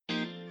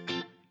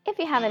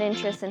you have an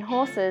interest in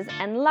horses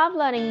and love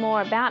learning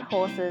more about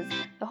horses,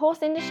 the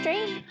horse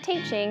industry,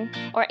 teaching,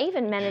 or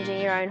even managing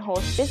your own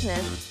horse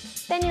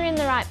business, then you're in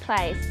the right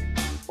place.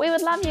 We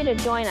would love you to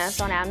join us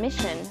on our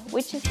mission,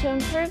 which is to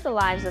improve the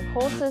lives of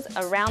horses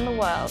around the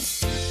world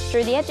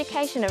through the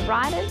education of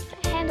riders,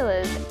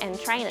 handlers, and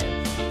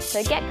trainers.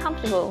 So get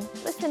comfortable,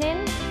 listen in,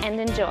 and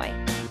enjoy.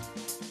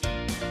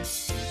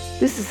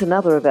 This is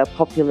another of our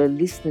popular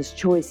Listener's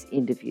Choice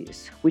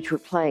interviews, which we're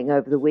playing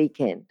over the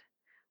weekend.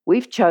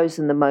 We've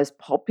chosen the most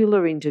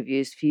popular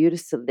interviews for you to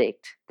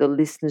select the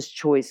Listener's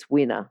Choice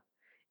winner.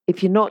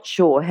 If you're not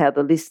sure how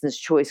the Listener's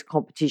Choice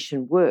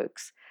competition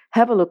works,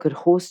 have a look at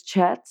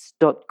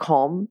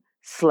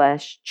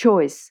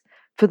horsechats.com/choice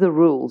for the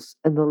rules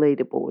and the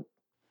leaderboard.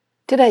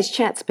 Today's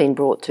chat's been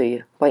brought to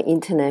you by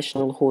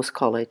International Horse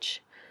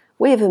College.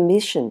 We have a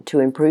mission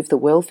to improve the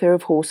welfare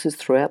of horses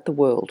throughout the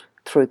world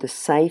through the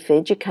safe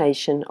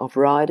education of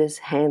riders,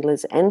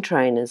 handlers and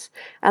trainers,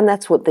 and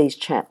that's what these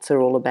chats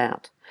are all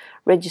about.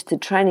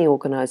 Registered Training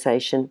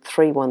Organisation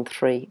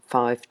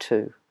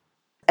 31352.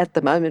 At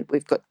the moment,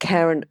 we've got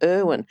Karen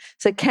Irwin.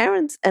 So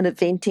Karen's an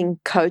eventing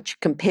coach,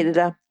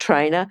 competitor,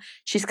 trainer.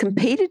 She's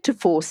competed to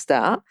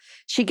 4-star.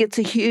 She gets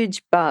a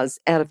huge buzz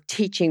out of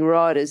teaching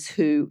riders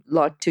who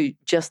like to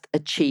just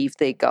achieve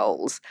their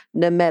goals,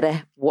 no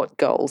matter what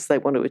goals they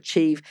want to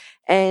achieve.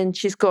 And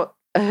she's got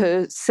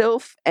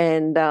herself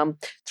and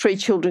 3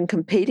 children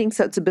competing,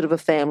 so it's a bit of a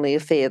family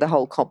affair, the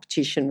whole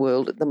competition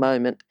world at the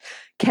moment.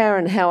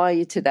 Karen, how are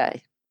you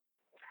today?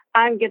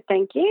 I'm good,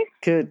 thank you.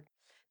 Good.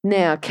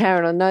 Now,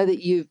 Karen, I know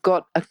that you've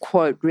got a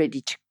quote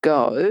ready to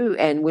go,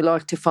 and we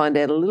like to find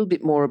out a little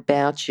bit more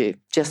about you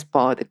just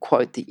by the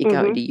quote that you're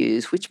going to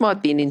use, which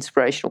might be an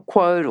inspirational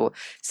quote or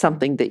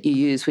something that you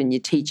use when you're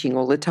teaching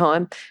all the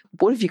time.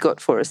 What have you got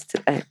for us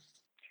today?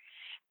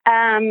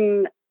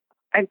 A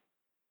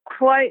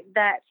quote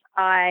that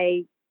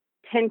I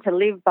tend to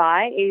live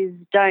by is,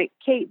 don't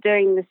keep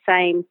doing the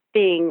same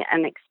thing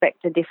and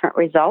expect a different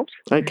result.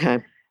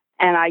 Okay.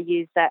 And I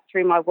use that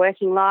through my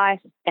working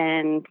life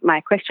and my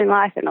equestrian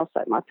life and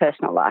also my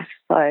personal life.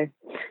 So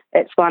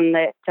it's one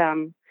that,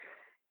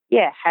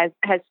 has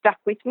stuck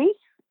with me.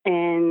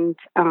 And,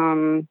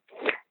 I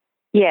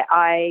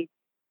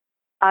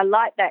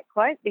like that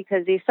quote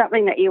because it's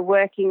something that you're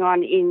working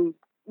on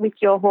with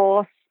your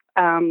horse,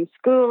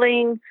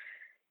 schooling.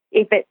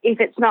 If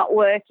it's not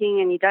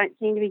working and you don't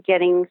seem to be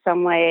getting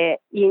somewhere,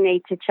 you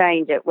need to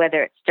change it,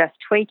 whether it's just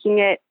tweaking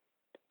it,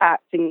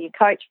 asking your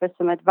coach for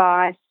some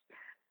advice,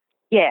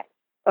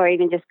 or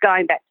even just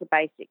going back to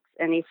basics.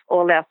 And if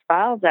all else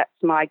fails, that's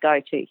my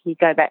go-to. You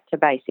go back to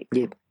basics.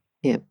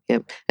 Yep.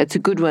 It's a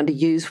good one to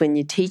use when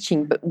you're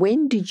teaching, but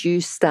when did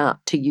you start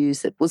to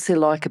use it? Was there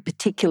like a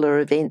particular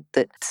event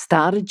that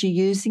started you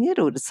using it,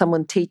 or did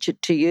someone teach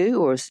it to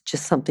you, or is it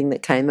just something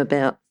that came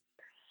about?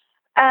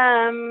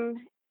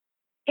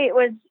 It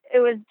was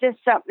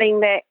just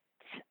something that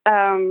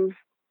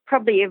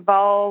probably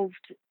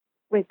evolved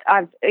with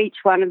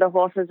each one of the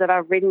horses that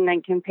I've ridden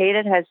and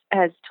competed has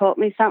taught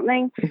me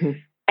something. Mm-hmm.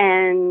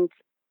 And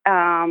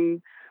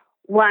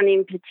one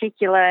in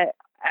particular,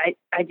 I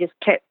just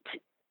kept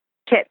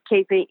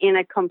keeping in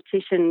a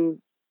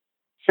competition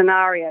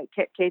scenario,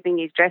 kept keeping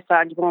his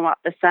dressage warm up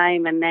the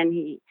same, and then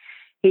he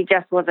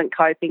just wasn't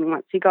coping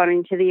once he got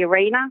into the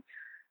arena.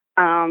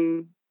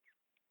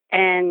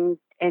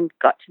 And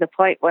got to the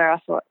point where I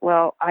thought,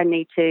 well, I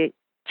need to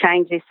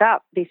change this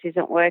up. This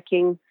isn't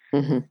working.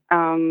 Mm-hmm.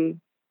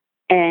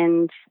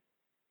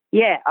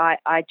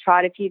 I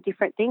tried a few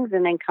different things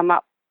and then come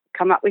up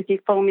with the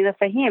formula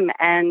for him,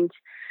 and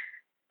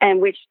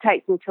which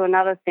takes me to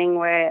another thing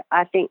where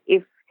I think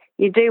if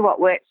you do what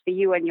works for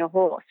you and your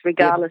horse,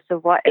 regardless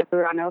of what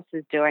everyone else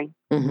is doing,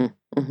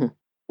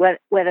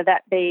 whether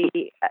that be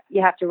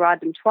you have to ride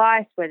them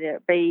twice, whether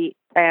it be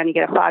they only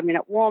get a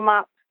 5-minute warm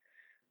up,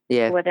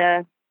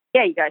 whether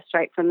you go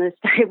straight from the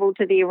stable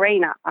to the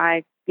arena.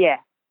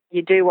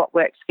 You do what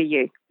works for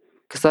you.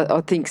 Because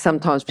I think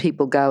sometimes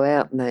people go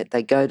out and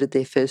they go to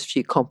their first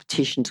few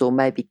competitions, or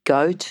maybe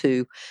go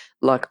to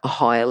like a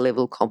higher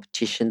level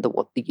competition than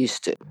what they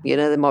used to. You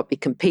know, they might be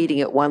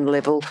competing at one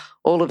level,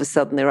 all of a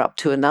sudden they're up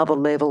to another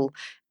level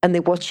and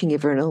they're watching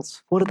everyone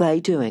else. What are they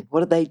doing?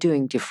 What are they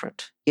doing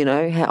different? You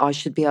know, how I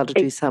should be able to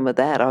do some of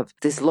that.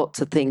 There's lots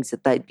of things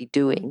that they'd be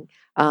doing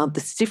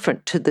that's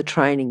different to the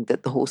training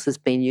that the horse has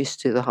been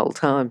used to the whole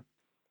time.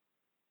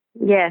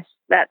 Yes,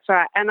 that's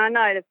right. And I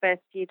know the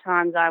first few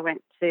times I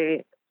went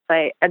to,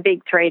 say, a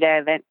big 3-day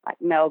event like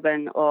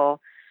Melbourne,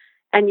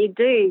 and you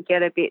do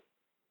get a bit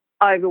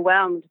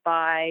overwhelmed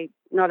by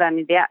not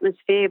only the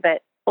atmosphere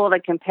but all the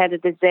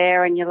competitors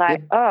there, and you're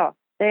like, oh,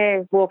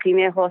 they're walking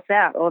their horse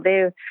out, or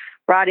they're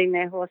riding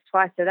their horse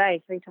twice a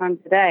day, 3 times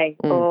a day,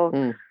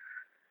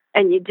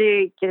 and you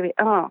do get a bit,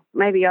 oh,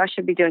 maybe I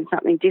should be doing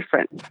something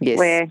different. Yes.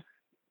 Where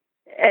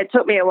it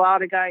took me a while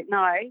to go,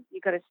 no,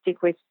 you've got to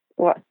stick with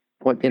what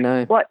you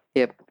know, what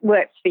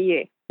works for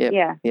you.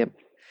 Yep.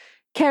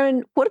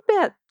 Karen, what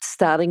about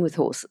starting with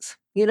horses?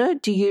 You know,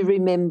 do you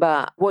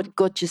remember what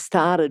got you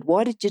started?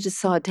 Why did you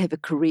decide to have a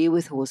career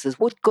with horses?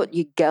 What got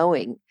you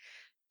going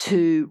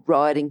to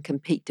ride and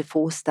compete to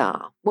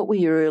 4-star? What were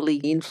your early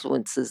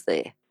influences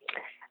there?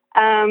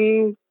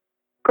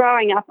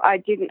 Growing up, I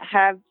didn't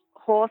have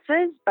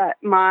horses, but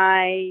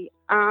my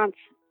aunt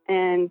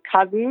and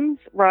cousins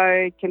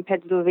rode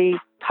competitively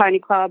pony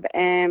club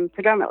and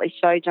predominantly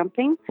show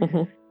jumping.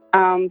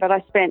 But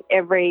I spent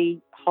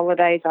every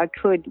holidays I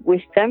could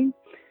with them.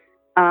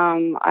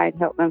 I'd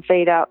help them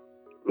feed up,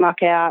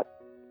 muck out,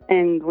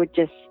 and would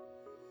just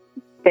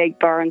beg,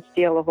 borrow and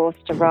steal a horse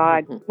to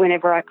ride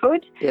whenever I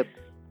could. Yep.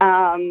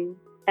 And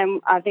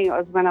I think it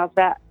was when I was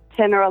about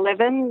 10 or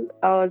 11,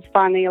 I was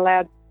finally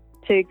allowed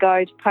to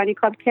go to pony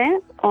club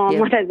camp on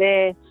one of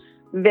their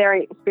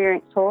very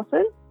experienced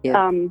horses,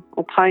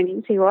 or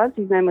ponies he was.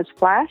 His name was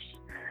Flash,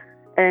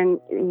 and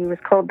he was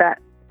called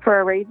that for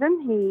a reason.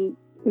 He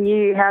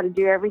knew how to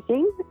do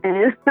everything,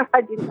 and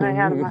I didn't know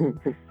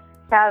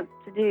how to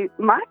do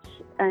much,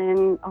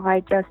 and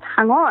I just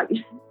hung on.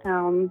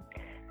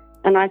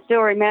 And I still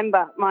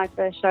remember my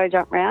first show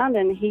jump round,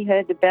 and he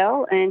heard the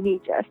bell and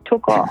he just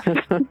took off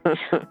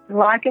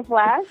like a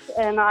flash,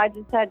 and I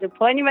just had to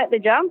point him at the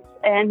jumps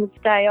and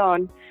stay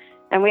on.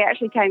 And we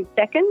actually came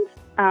second.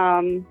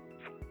 And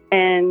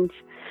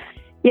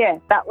yeah,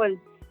 I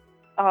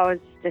was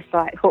just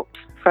like hooked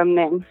from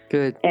then.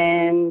 Good.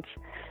 And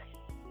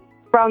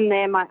from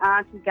there, my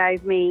auntie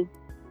gave me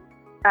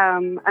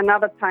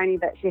another pony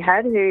that she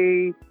had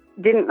who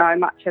didn't know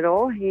much at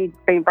all. He'd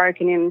been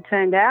broken in and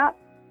turned out.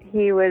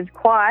 He was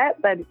quiet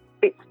but a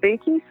bit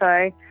spooky, so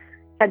I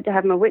had to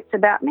have my wits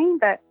about me.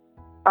 But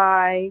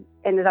I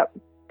ended up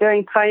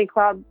doing pony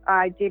club.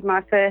 I did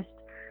my first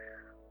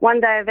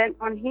one-day event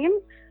on him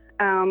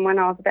when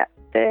I was about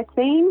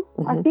 13,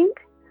 I think.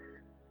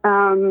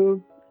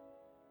 And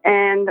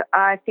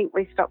I think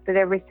we stopped at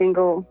every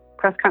single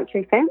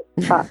cross-country fence,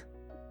 but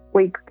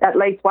at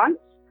least once.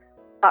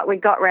 But we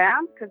got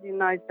round because in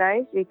those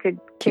days you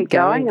could keep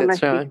going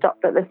unless you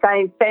stopped at the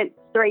same fence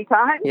 3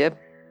 times. Yep.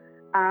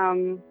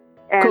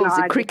 And it was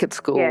a cricket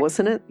score,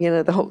 wasn't it? You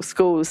know, the whole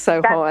score was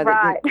so high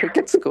that the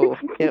cricket score.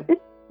 Yep.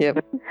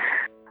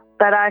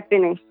 But I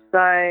finished. So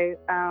I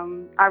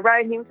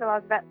rode him till I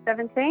was about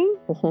 17,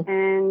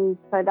 and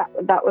so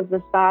that was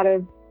the start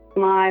of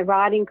my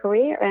riding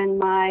career and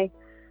my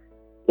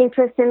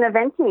interest in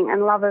eventing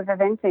and love of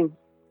eventing.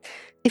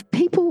 If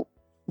people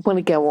want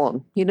to go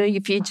on, you know,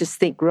 if you just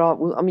think, right,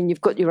 well, I mean,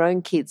 you've got your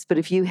own kids, but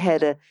if you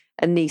had a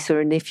niece or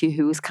a nephew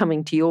who was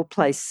coming to your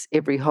place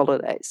every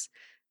holidays,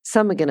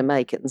 some are going to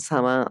make it and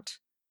some aren't.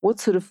 What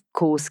sort of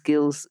core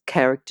skills,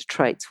 character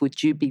traits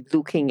would you be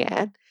looking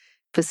at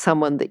for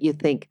someone that you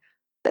think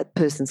that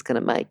person's going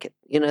to make it?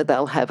 You know,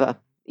 they'll have a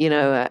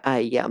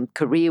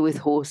career with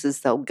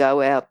horses, they'll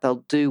go out,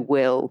 they'll do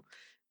well.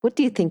 What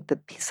do you think that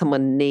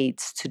someone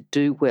needs to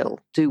do well?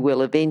 Do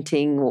well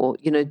eventing or,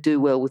 you know, do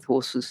well with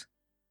horses?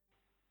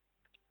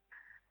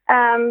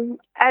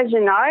 As you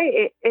know,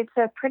 it's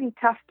a pretty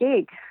tough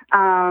gig.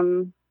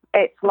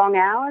 It's long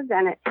hours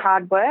and it's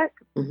hard work,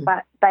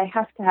 but they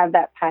have to have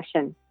that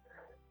passion.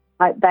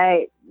 Like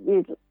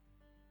you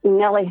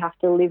nearly have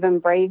to live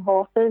and breathe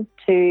horses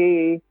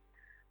to,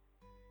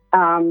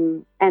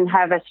 and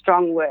have a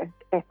strong work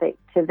ethic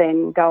to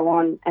then go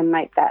on and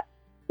make that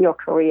your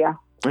career.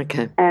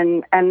 Okay.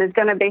 And there's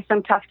going to be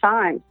some tough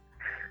times,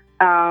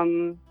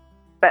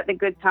 but the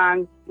good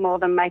times more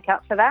than make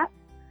up for that.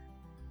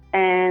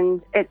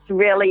 And it's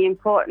really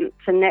important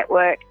to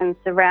network and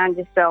surround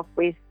yourself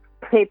with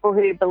people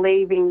who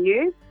believe in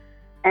you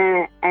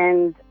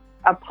and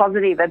are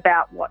positive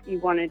about what you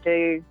want to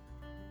do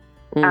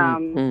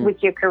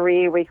with your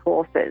career with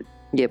horses.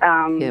 Yep.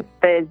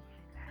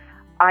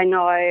 I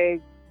know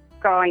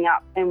growing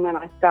up and when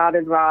I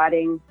started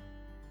riding,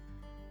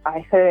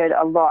 I heard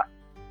a lot.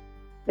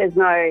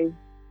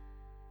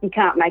 You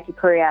can't make a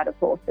career out of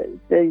horses.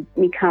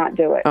 You can't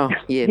do it. Oh,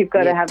 yeah. You've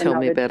got to have tell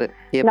me about it.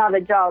 Yep. Another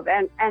job.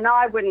 And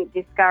I wouldn't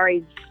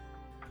discourage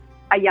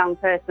a young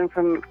person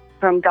from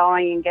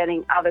going and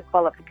getting other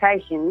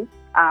qualifications.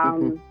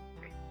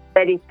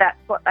 But if that's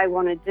what they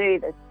want to do,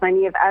 there's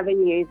plenty of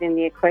avenues in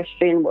the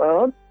equestrian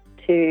world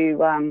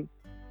to,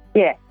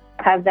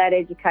 have that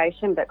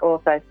education, but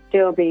also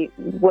still be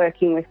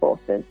working with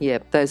horses. Yeah,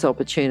 those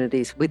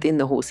opportunities within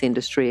the horse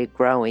industry are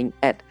growing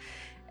at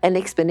an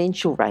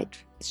exponential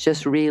rate. It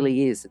just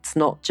really is. It's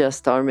not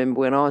just, I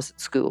remember when I was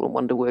at school and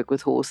wanted to work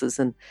with horses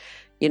and,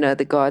 you know,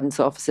 the guidance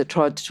officer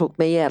tried to talk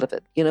me out of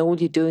it. You know, all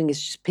you're doing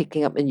is just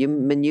picking up your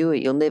manure.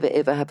 You'll never,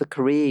 ever have a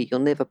career. You'll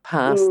never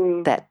pass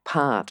that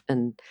part.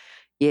 And,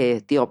 yeah,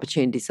 the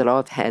opportunities that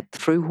I've had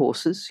through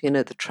horses, you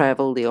know, the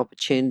travel, the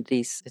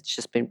opportunities, it's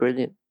just been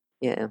brilliant.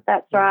 Yeah.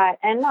 That's right.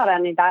 And not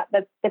only that,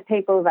 the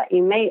people that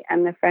you meet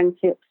and the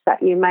friendships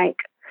that you make,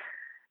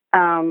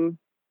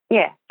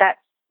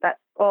 that's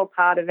all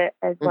part of it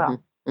as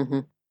well.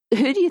 Who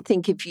do you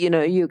think, if, you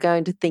know, you're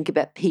going to think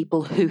about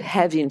people who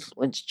have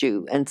influenced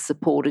you and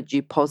supported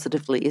you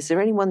positively, is there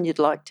anyone you'd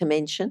like to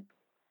mention?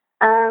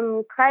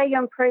 Craig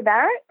and Prue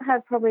Barrett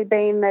have probably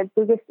been the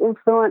biggest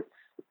influence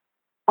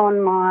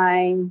on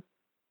my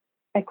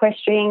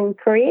equestrian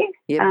career,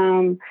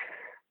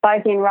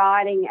 both in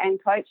riding and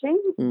coaching.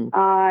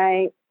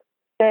 I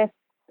first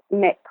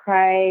met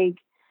Craig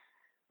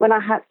when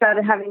I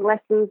started having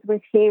lessons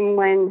with him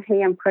when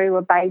he and Prue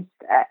were based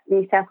at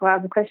New South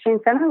Wales Equestrian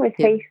Centre with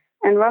Heath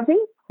and Rosie.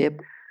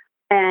 Yep.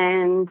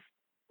 And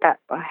that,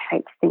 I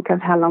hate to think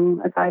of how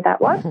long ago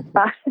that was,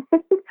 but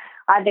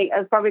I think it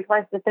was probably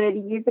close to 30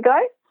 years ago.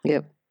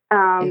 Yep.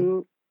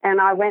 And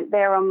I went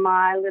there on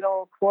my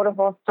little quarter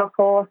horse, stock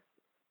horse,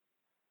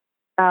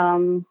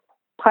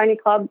 pony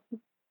club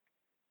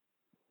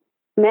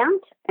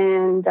mount,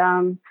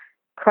 and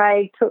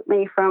Craig took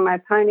me from a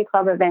pony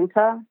club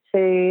eventer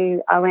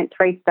to, I went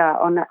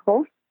 3-star on that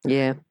horse.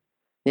 Yeah.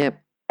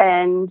 Yep.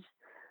 And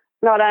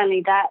not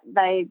only that,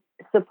 they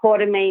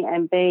supported me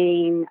and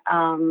been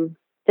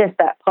just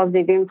that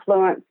positive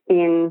influence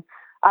in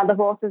other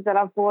horses that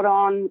I've brought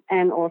on,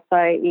 and also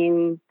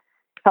in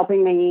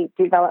helping me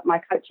develop my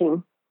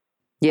coaching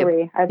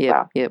career as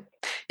well. Yep.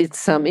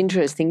 It's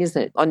interesting,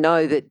 isn't it? I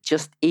know that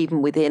just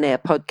even within our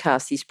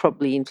podcast, he's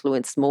probably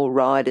influenced more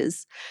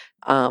riders,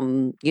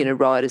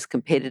 riders,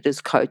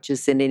 competitors,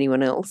 coaches than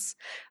anyone else.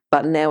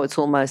 But now it's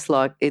almost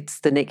like it's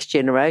the next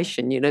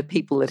generation,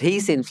 people that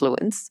he's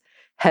influenced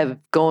have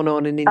gone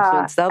on and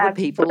influenced other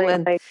people.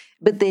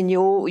 But then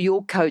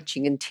you're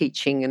coaching and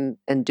teaching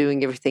and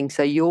doing everything.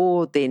 So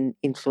you're then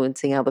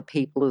influencing other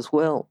people as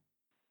well.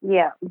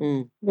 Yeah.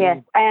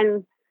 Yes.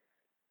 And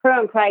Prue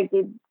and Craig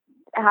did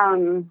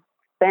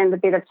spend a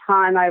bit of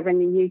time over in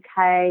the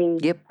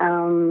UK. Yep.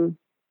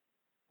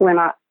 When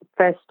I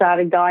first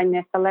started going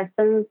there for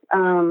lessons.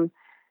 And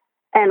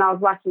I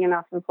was lucky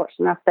enough and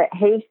fortunate enough that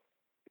Heath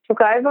took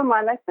over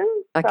my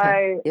lessons.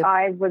 Okay. So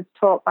I was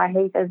taught by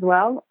Heath as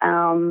well.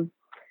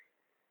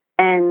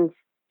 And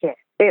yeah,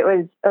 it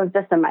was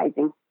just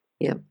amazing.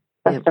 Yeah.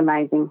 Just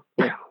amazing.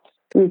 Yeah.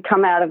 You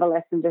come out of a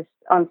lesson just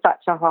on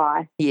such a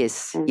high.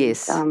 Yes, and,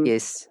 yes. And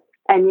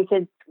you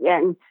could,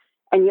 and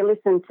you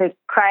listen to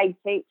Craig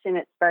teach, and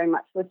it's very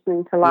much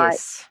listening to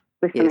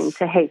listening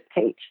to Heath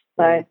teach.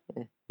 So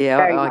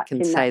I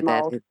can say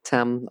that.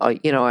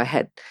 I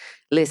had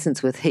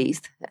lessons with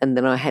Heath, and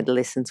then I had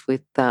lessons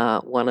with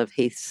one of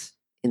Heath's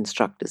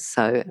instructors.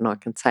 And I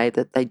can say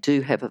that they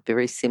do have a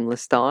very similar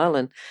style.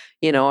 And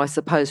I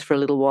suppose for a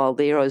little while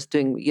there, I was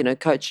doing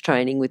coach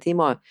training with him.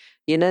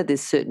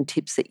 There's certain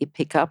tips that you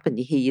pick up, and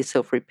you hear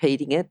yourself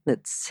repeating it, and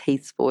it's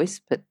Heath's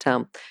voice. But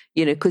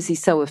because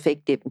he's so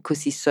effective and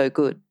because he's so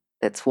good,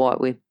 that's why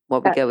we go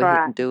ahead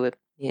and do it.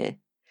 Yeah.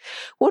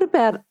 What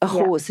about a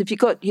horse? If you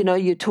got,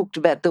 you talked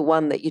about the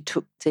one that you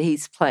took to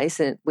his place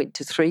and it went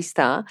to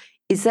 3-star.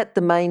 Is that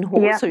the main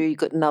horse, or you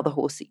got another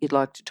horse that you'd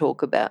like to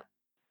talk about?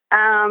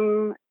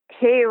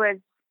 He was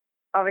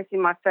obviously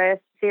my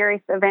first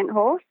serious event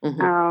horse.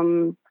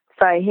 Mm-hmm.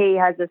 So he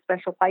has a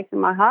special place in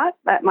my heart.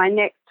 But my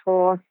next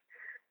horse,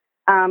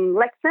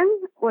 Lexon,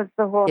 was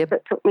the horse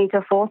that took me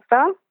to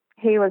 4-star.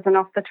 He was an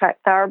off-the-track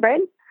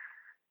thoroughbred,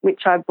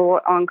 which I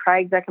bought on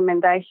Craig's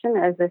recommendation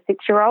as a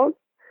 6-year-old.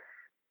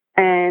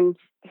 And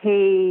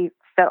he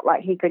felt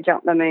like he could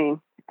jump the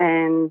moon.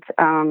 And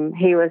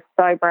he was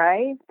so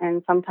brave,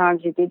 and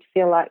sometimes you did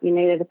feel like you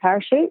needed a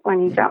parachute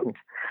when he jumped.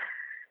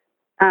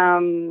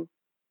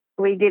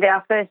 We did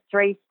our first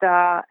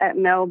 3-star at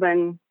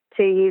Melbourne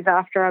 2 years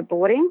after I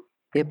bought him.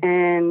 Yep.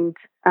 And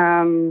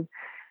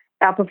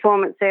our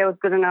performance there was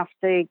good enough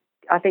to,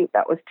 I think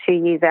that was 2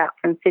 years out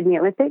from Sydney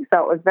Olympics, so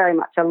it was very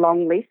much a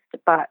long list.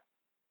 But,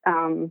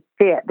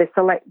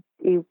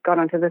 you got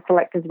onto the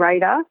selectors'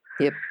 radar.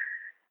 Yep.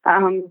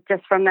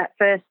 Just from that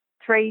first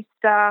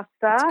 3-star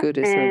start. That's good,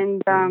 isn't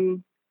it?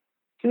 So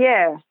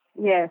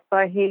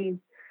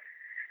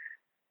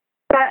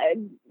but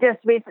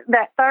just with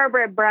that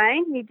thoroughbred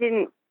brain, he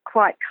didn't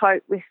quite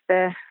cope with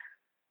the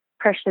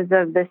pressures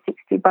of the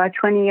 60 by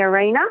 20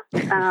 arena.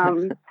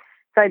 So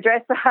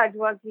dressage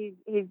was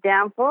his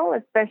downfall,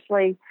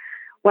 especially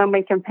when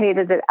we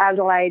competed at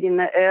Adelaide in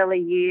the early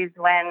years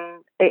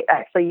when it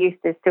actually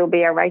used to still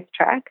be a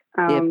racetrack.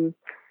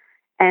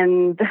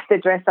 And the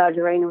dressage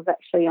arena was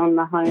actually on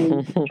the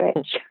home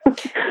stretch.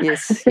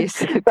 Yes.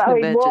 So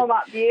we'd warm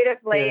up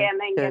beautifully and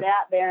then get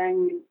out there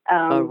and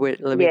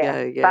let me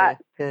go.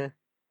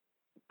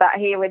 But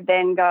he would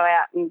then go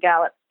out and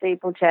gallop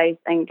steeplechase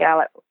and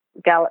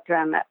galloped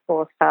around that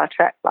 4-star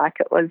track like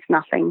it was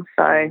nothing.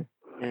 So,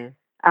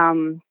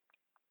 and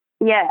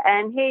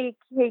he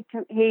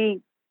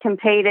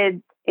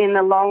competed in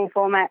the long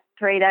format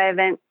 3-day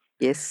events.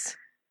 Yes.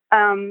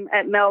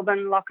 At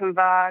Melbourne,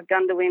 Lochinvar,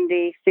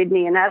 Goondiwindi,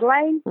 Sydney and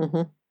Adelaide.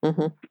 Mm-hmm.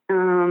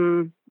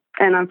 Mm-hmm.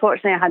 And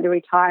unfortunately I had to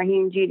retire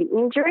him due to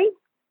injury.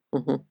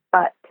 Mm-hmm.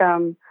 But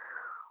on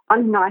a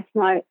nice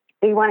note,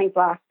 he won his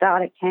last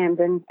start at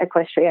Camden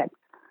Equestrian.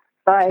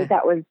 So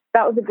that was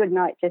a good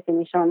note to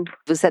finish on.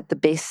 Was that the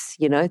best,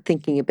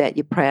 thinking about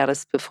your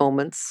proudest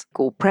performance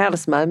or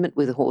proudest moment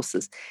with the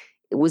horses?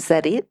 Was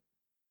that it,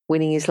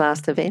 winning his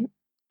last event?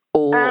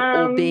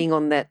 Or being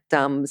on that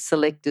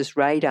selectors'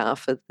 radar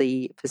for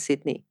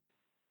Sydney?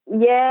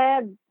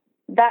 Yeah,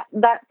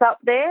 that's up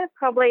there.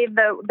 Probably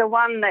the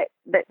one that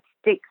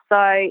sticks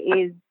though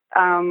is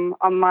on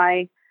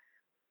my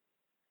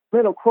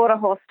little quarter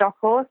horse stock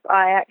horse.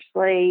 I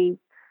actually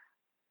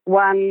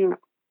won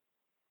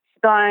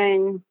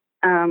Stone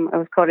It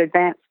was called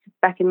Advanced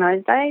back in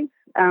those days.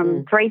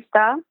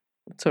 3-star.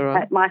 That's all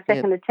right. At my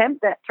second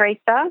attempt at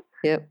 3-star.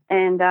 Yep.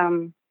 And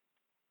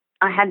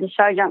I had the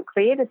show jump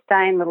clear to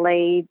stay in the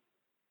lead,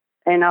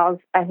 and I was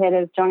ahead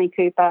of Johnny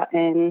Cooper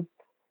and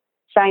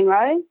Shane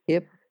Rose.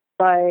 Yep.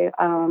 So,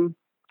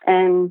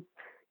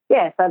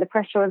 so the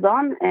pressure was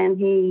on, and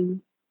he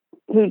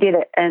did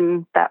it,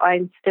 and that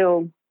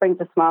still brings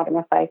a smile to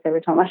my face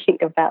every time I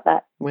think about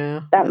that.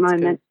 Wow, that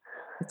moment. Good.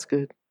 That's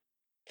good.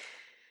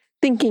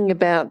 Thinking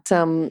about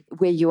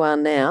where you are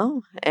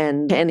now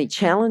and any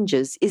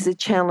challenges, is a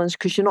challenge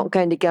because you're not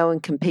going to go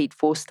and compete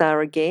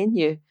 4-star again.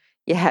 You're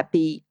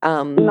happy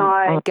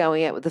No.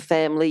 going out with the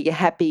family. You're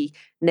happy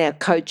now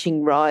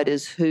coaching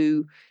riders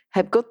who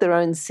have got their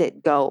own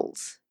set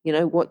goals. You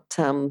know what?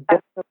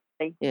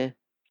 Absolutely. Yeah.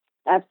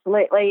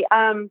 Absolutely.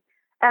 And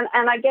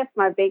I guess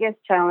my biggest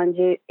challenge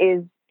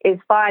is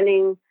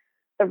finding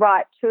the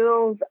right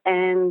tools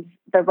and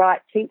the right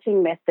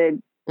teaching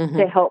method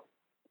to help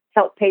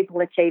people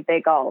achieve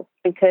their goals,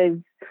 because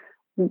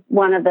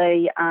one of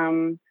the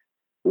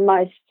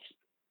most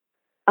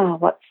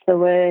what's the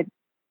word?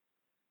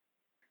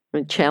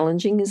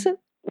 Challenging, is it?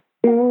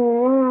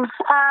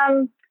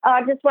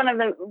 Just one of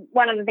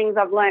the things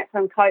I've learnt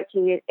from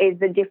coaching is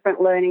the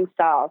different learning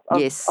styles of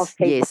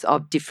people. Yes,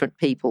 of different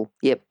people.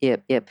 Yep. Yeah,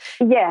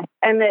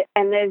 and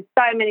there's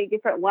so many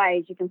different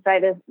ways you can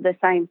say the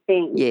same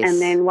thing. Yes. And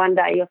then one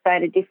day you'll say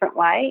it a different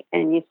way,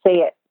 and you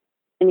see it,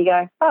 and you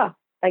go, oh,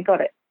 they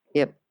got it.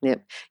 Yep.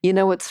 You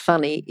know what's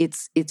funny?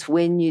 It's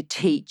when you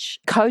teach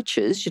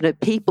coaches,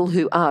 people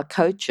who are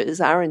coaches,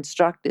 are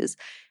instructors,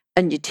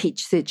 and you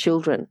teach their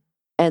children,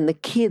 and the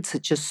kids are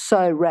just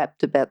so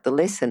rapt about the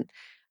lesson,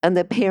 and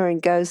the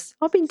parent goes,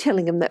 I've been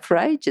telling them that for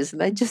ages,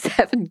 and they just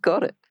haven't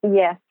got it.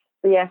 Yes,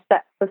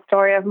 that's the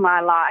story of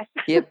my life.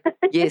 Yep.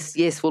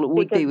 Yes. Well, it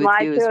would be with you as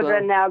well. Because my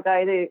children now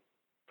go to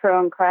Prue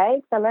and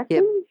Craig for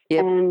lessons.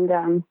 Yep.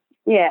 And,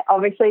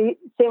 obviously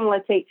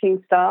similar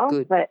teaching styles.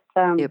 Good. But,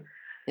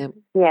 Yep.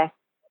 Yes,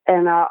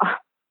 and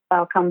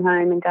I'll come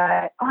home and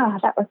go, oh,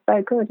 that was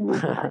so good. And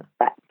I'm like,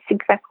 that's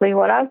exactly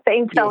what I've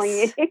been telling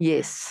you.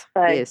 Yes.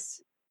 So,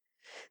 yes.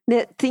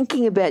 Now,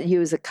 thinking about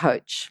you as a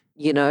coach,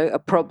 a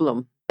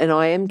problem, and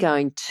I am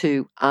going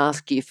to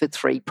ask you for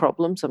 3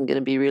 problems. I'm going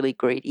to be really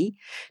greedy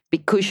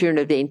because you're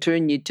an eventer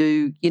and you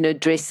do,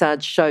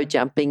 dressage, show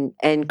jumping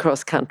and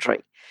cross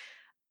country.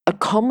 A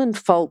common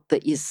fault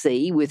that you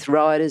see with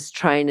riders,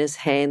 trainers,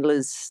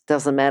 handlers,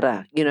 doesn't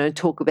matter,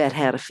 talk about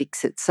how to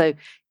fix it. So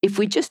if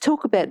we just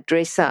talk about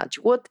dressage,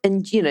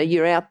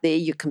 you're out there,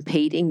 you're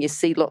competing, you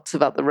see lots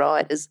of other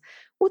riders,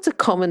 what's a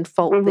common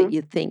fault that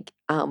you think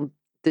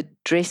the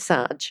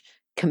dressage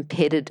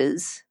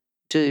competitors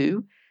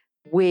do,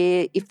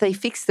 where if they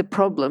fix the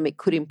problem, it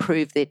could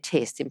improve their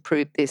test,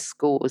 improve their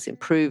scores,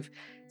 improve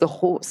the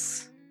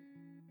horse,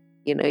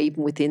 even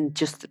within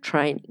just the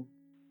training?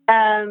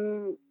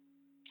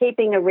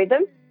 Keeping a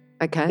rhythm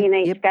in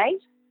each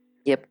gate.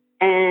 Yep.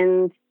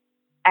 And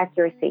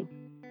accuracy.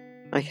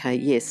 Okay,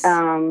 yes.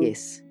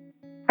 Yes.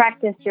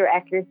 Practice your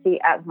accuracy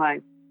at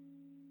home.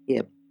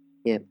 Yep.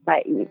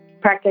 Like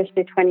practice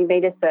your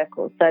 20-metre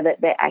circles so that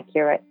they're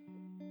accurate.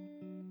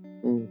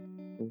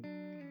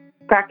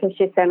 Practice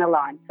your centre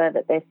line so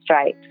that they're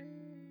straight.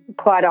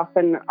 Quite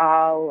often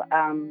I'll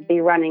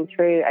be running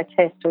through a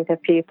test with a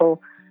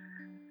pupil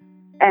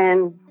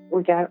and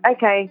we go,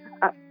 okay,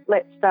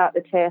 let's start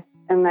the test.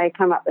 And they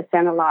come up the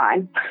centre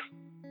line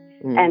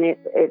and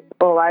it's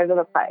all over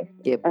the place.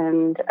 Yep.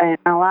 And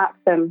I'll ask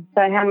them,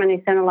 so how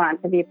many centre lines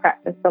have you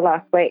practiced the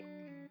last week?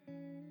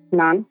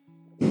 None.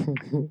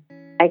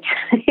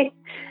 Okay.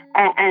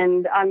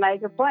 And I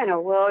make a point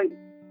of, well,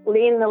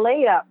 in the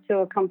lead up to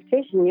a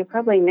competition, you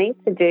probably need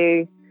to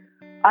do,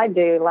 I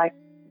do like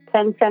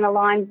 10 centre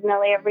lines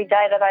nearly every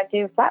day that I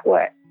do flat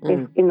work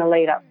in the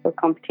lead up to a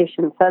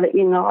competition, so that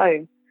you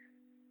know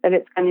that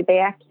it's going to be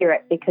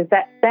accurate, because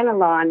that centre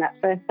line, that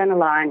first centre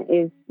line,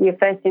 is your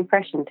first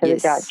impression to the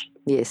judge.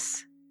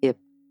 Yes.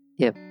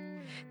 Yep.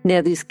 Now,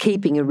 there's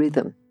keeping a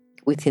rhythm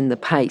within the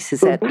pace.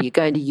 Is that you're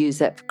going to use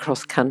that for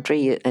cross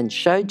country and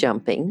show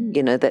jumping?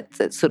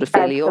 That's sort of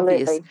fairly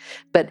obvious.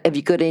 But have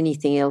you got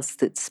anything else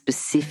that's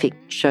specific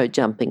show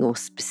jumping or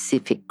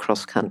specific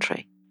cross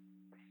country?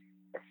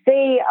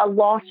 See a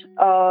lot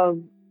of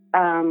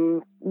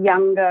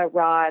younger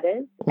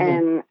riders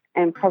and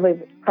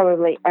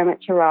probably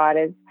amateur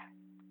riders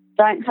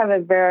don't have a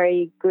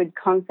very good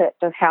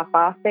concept of how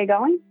fast they're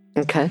going.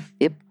 Okay,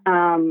 yep.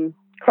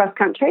 Cross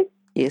country.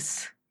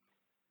 Yes.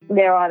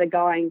 They're either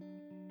going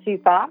too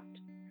fast,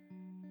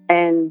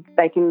 and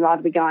they can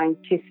either be going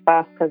too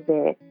fast because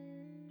they're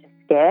just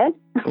scared,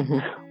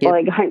 or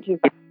they're going too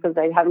fast because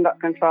they haven't got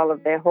control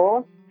of their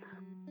horse,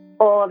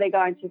 or they're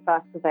going too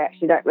fast because they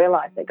actually don't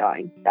realise they're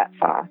going that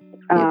fast.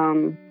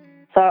 Yep.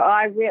 So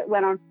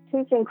when I'm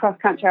teaching cross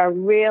country, I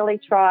really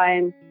try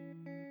and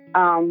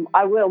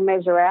I will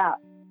measure out.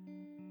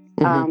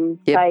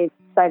 Say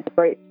the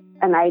group,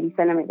 an 80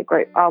 centimetre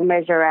group, I'll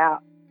measure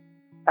out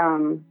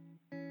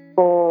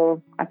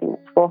I think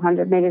it's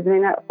 400 metres a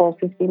minute,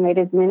 450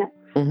 metres a minute.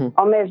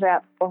 I'll measure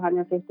out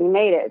 450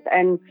 metres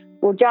and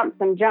we'll jump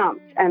some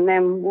jumps, and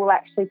then we'll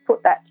actually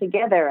put that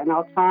together and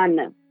I'll time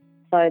them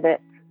so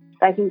that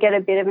they can get a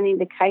bit of an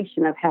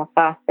indication of how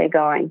fast they're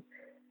going.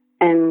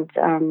 And,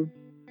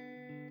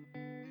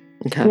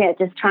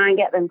 just try and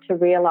get them to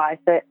realise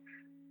that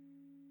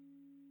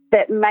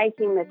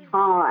making the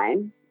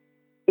time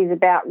is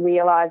about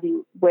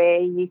realising where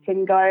you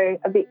can go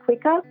a bit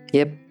quicker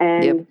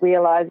and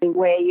realising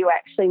where you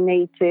actually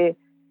need to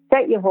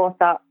set your horse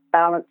up,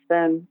 balance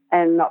them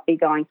and not be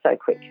going so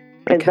quick,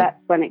 because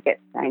that's when it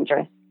gets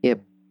dangerous. Yeah.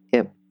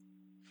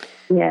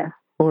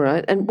 All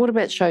right. And what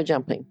about show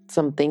jumping?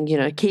 Something,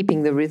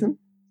 keeping the rhythm,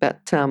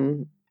 but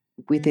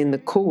within the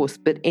course,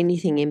 but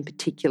anything in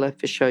particular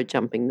for show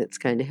jumping that's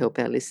going to help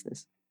our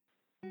listeners?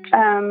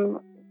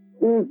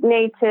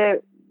 Need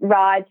to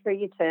ride through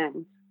your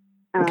turns.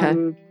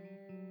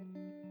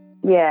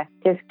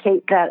 Just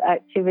keep that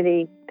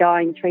activity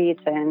going through your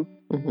turns,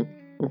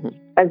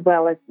 as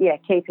well as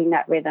keeping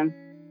that rhythm.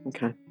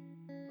 Okay.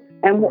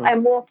 And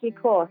walk your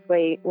course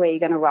where you're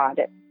going to ride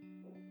it.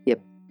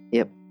 Yep.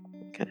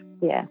 Okay.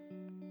 Yeah.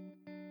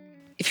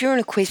 If you're an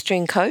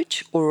equestrian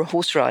coach or a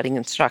horse riding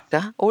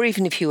instructor, or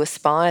even if you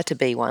aspire to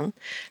be one,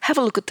 have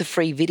a look at the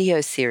free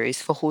video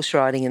series for horse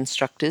riding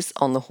instructors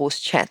on the Horse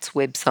Chats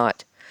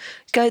website.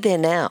 Go there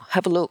now,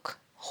 have a look,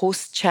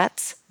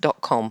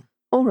 horsechats.com.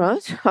 All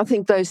right, I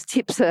think those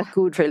tips are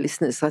good for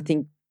listeners. I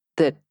think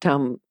that,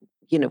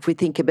 if we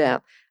think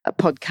about a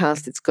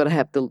podcast, it's got to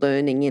have the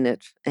learning in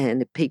it,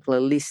 and if people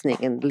are listening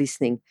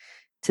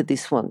to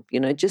this one,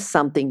 just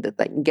something that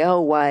they can go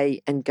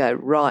away and go,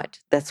 right,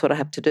 that's what I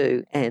have to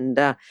do. And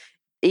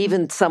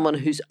even someone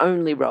who's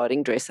only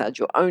riding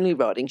dressage or only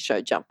riding show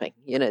jumping,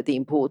 the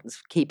importance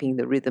of keeping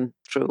the rhythm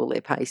through all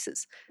their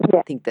paces. Yeah.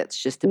 I think that's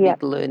just a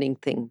big learning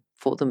thing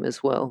for them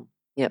as well.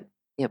 Yep.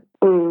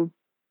 And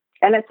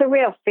it's a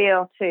real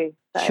feel too.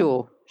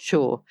 So.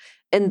 Sure.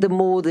 And the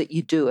more that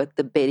you do it,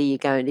 the better you're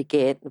going to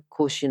get. Of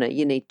course, you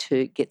need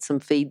to get some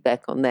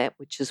feedback on that,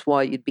 which is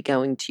why you'd be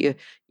going to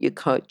your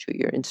coach or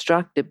your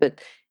instructor. But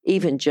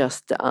even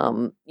just,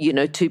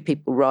 two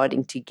people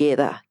riding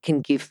together can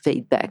give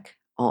feedback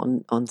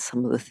on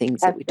some of the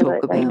things that we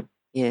talk about.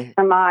 Yeah.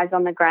 Some eyes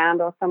on the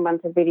ground or someone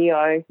to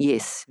video.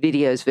 Yes,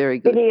 video is very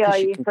good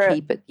because you can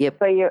keep it. Yep.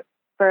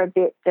 For a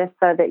bit, just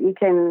so that you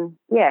can,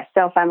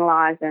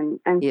 self-analyse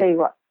and see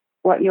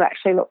what you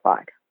actually look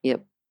like.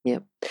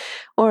 Yep.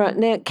 All right.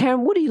 Now,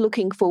 Karen, what are you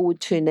looking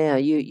forward to now?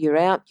 You're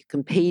out, you're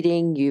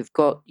competing, you've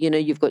got your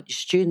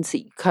students that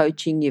you're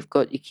coaching, you've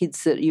got your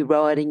kids that you're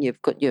riding,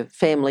 you've got your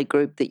family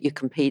group that you're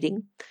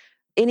competing.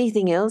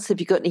 Anything else?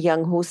 Have you got any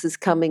young horses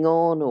coming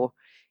on, or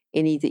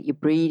any that you're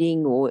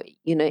breeding, or,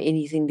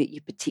 anything that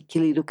you're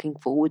particularly looking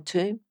forward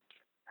to?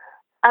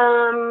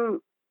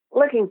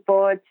 Looking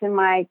forward to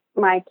my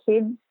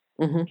kids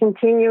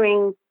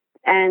continuing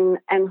and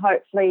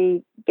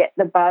hopefully get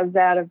the buzz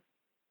out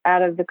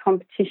of the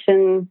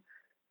competition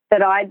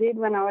that I did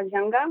when I was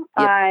younger.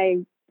 Yep.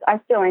 I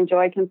still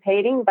enjoy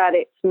competing, but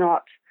it's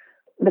not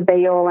the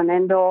be all and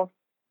end all.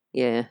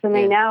 Yeah. For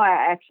me now, I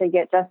actually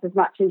get just as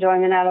much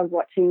enjoyment out of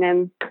watching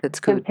them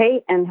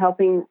compete and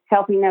helping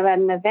them at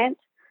an event.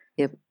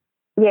 Yep.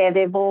 Yeah,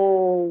 they've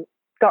all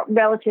got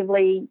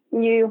relatively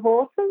new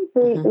horses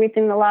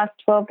within the last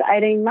 12 to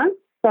 18 months.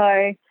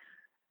 So,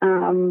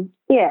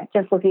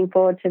 just looking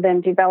forward to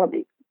them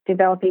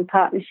developing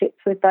partnerships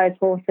with those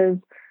horses,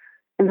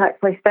 and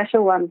hopefully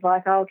special ones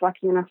like I was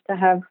lucky enough to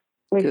have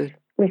with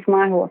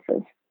my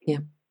horses. Yeah.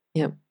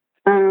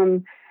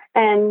 And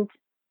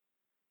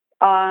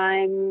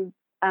I'm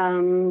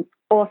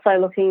also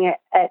looking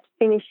at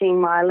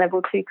finishing my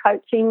level 2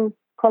 coaching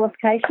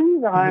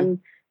qualifications.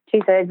 I'm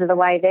 2/3 of the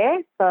way there,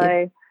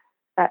 so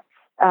that's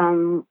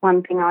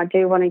one thing I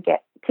do want to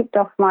get ticked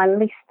off my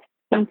list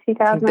in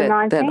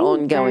 2019. That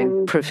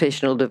ongoing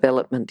professional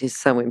development is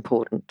so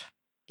important,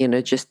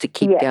 just to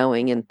keep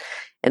going.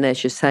 And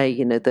as you say,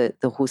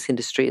 the horse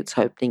industry, it's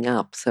opening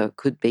up. So it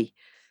could be,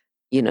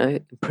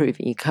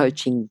 improving your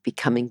coaching,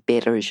 becoming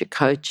better as you're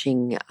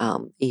coaching,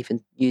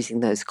 even using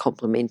those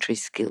complementary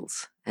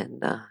skills.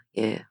 And, I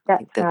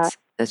think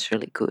that's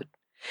really good.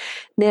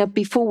 Now,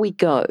 before we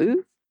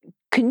go,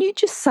 can you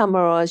just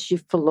summarise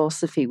your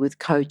philosophy with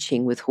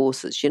coaching with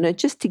horses,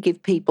 just to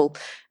give people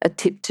a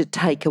tip to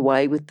take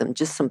away with them,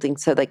 just something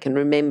so they can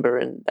remember,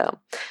 and,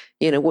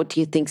 what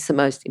do you think is the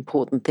most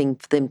important thing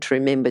for them to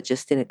remember,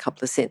 just in a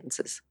couple of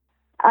sentences?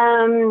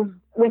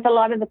 With a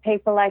lot of the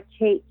people I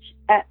teach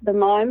at the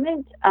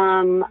moment,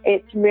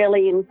 it's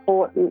really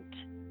important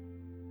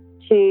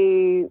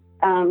to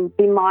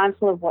be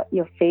mindful of what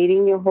you're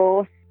feeding your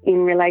horse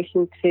in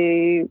relation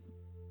to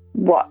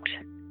what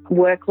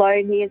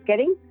workload he is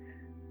getting.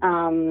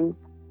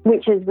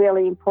 Which is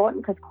really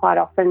important, because quite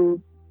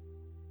often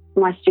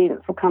my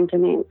students will come to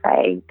me and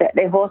say that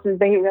their horse is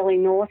being really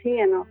naughty,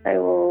 and I'll say,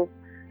 well,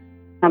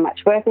 how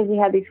much work has he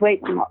had this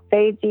week and what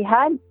feeds he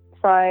had?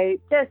 So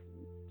just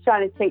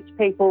trying to teach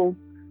people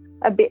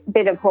a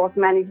bit of horse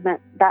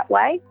management that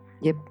way.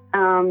 Yep.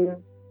 And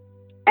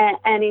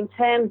in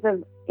terms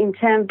of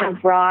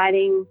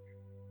riding,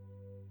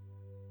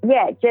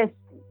 just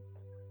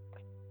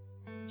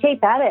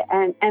keep at it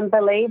and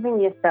believe in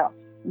yourself.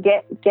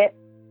 Get.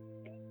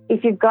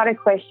 If you've got a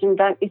question,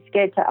 don't be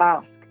scared to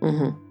ask.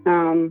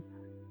 Mm-hmm.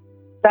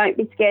 Don't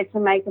be scared to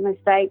make a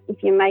mistake.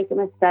 If you make a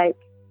mistake,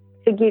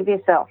 forgive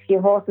yourself.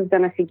 Your horse is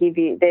going to forgive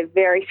you. They're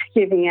very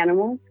forgiving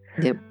animals.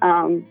 Yep.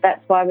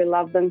 That's why we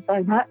love them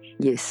so much.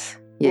 Yes.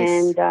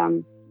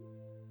 And,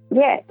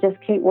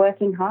 just keep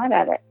working hard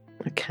at it.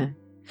 Okay.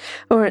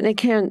 All right. Now,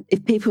 Karen,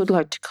 if people would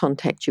like to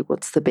contact you,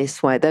 what's the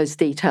best way? Those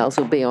details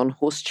will be on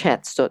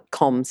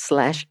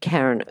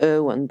horsechats.com/Karen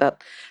Irwin,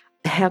 but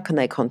how can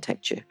they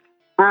contact you?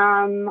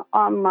 On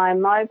my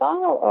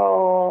mobile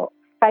or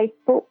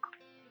Facebook,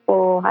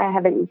 or I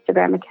have an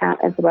Instagram account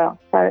as well.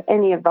 So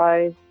any of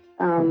those,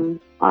 I'm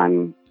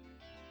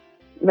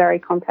very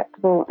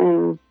contactable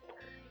and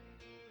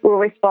will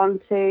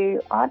respond to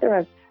either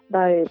of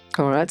those.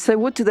 All right. So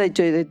what do?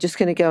 They're just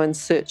going to go and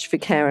search for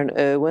Karen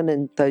Irwin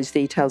and those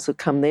details will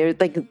come there.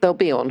 They'll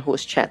be on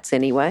Horse Chats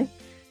anyway,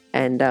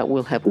 and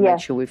we'll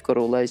make sure we've got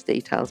all those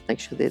details, make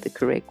sure they're the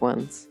correct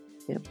ones.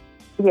 Yep.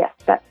 Yes,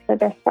 that's the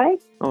best way.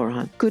 All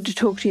right. Good to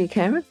talk to you,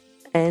 Karen,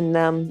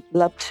 and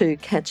love to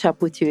catch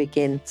up with you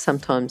again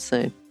sometime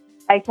soon.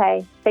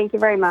 Okay. Thank you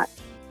very much.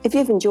 If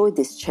you've enjoyed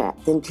this chat,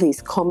 then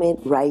please comment,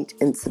 rate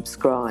and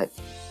subscribe.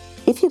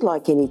 If you'd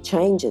like any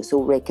changes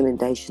or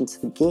recommendations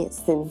for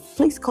guests, then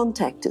please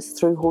contact us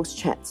through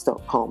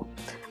horsechats.com.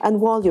 And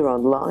while you're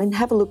online,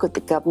 have a look at the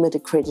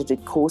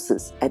government-accredited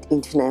courses at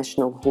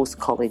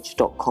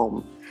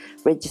internationalhorsecollege.com.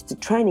 Registered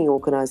Training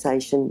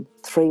Organisation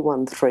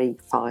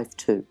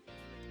 31352.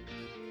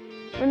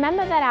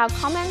 Remember that our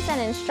comments and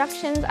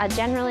instructions are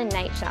general in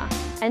nature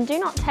and do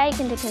not take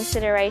into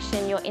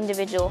consideration your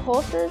individual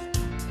horses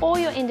or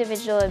your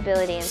individual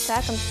ability and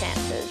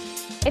circumstances.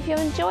 If you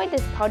enjoyed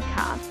this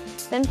podcast,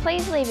 then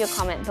please leave your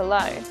comment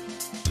below.